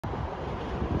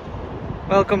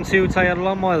Welcome to Toyota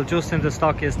Longmire. Just into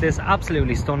stock is this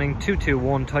absolutely stunning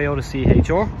 221 Toyota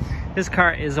CHR. This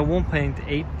car is a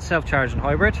 1.8 self-charging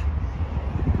hybrid.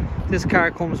 This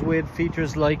car comes with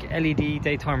features like LED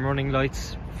daytime running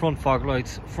lights, front fog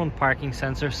lights, front parking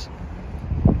sensors.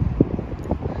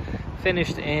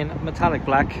 Finished in metallic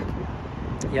black.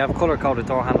 You have colour coded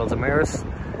door handles and mirrors.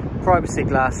 Privacy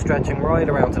glass stretching right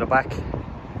around to the back.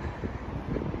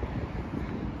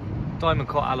 Diamond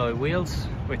cut alloy wheels,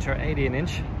 which are 80 an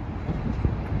inch.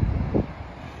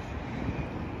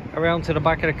 Around to the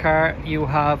back of the car, you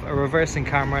have a reversing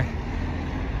camera,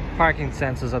 parking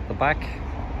sensors at the back.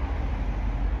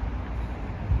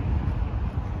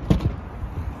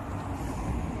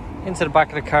 Into the back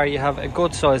of the car, you have a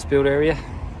good sized boot area,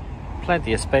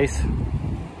 plenty of space.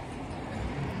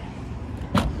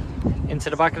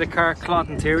 Into the back of the car, cloth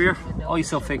interior,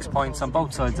 ISOFIX points on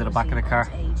both sides of the back of the car.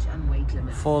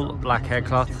 Full black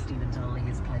headcloth.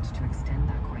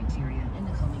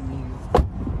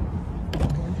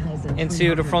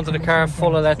 Into the front of the car,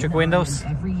 full electric windows.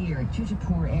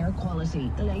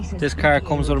 This car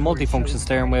comes with a multifunction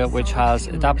steering wheel which has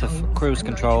adaptive cruise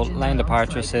control, lane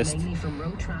departure assist,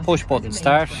 push button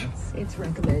start,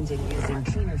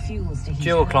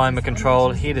 dual climate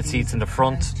control, heated seats in the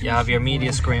front. You have your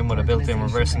media screen with a built-in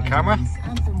reversing camera,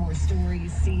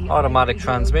 automatic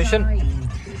transmission.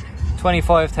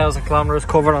 25,000 kilometers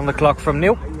covered on the clock from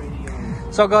new.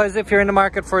 So guys, if you're in the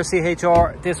market for a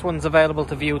CHR, this one's available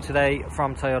to view today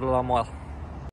from Toyota Longmire.